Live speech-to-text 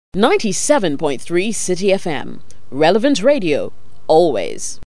97.3 Citi FM. Relevant radio,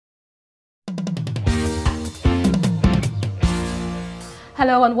 always.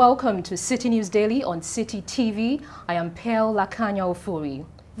 Hello and welcome to Citi News Daily on Citi TV. I am Pearl Akanya Ofori.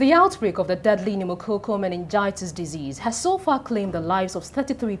 The outbreak of the deadly pneumococcal meningitis disease has so far claimed the lives of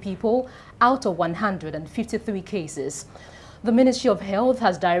 33 people out of 153 cases. The Ministry of Health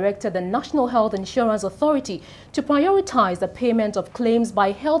has directed the National Health Insurance Authority to prioritize the payment of claims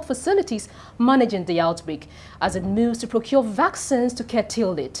by health facilities managing the outbreak as it moves to procure vaccines to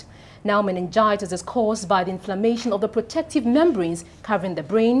curtail it. Now, meningitis is caused by the inflammation of the protective membranes covering the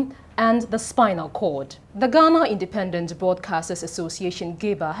brain and the spinal cord. The Ghana Independent Broadcasters Association,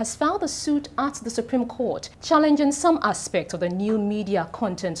 GIBA, has filed a suit at the Supreme Court challenging some aspects of the new media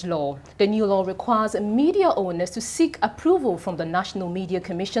content law. The new law requires media owners to seek approval from the National Media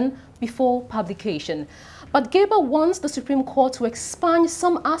Commission before publication. But GIBA wants the Supreme Court to expand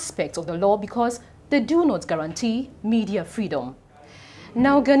some aspects of the law because they do not guarantee media freedom.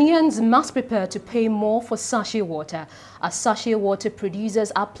 Now, Ghanaians must prepare to pay more for sachet water, as sachet water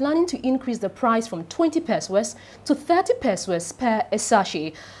producers are planning to increase the price from 20 pesos to 30 pesos per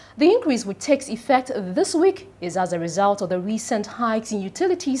sachet. The increase, which takes effect this week, is as a result of the recent hikes in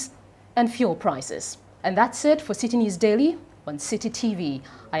utilities and fuel prices. And that's it for Citi News Daily on Citi TV.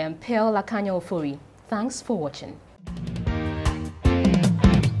 I am Pearl Akanya Ofori. Thanks for watching.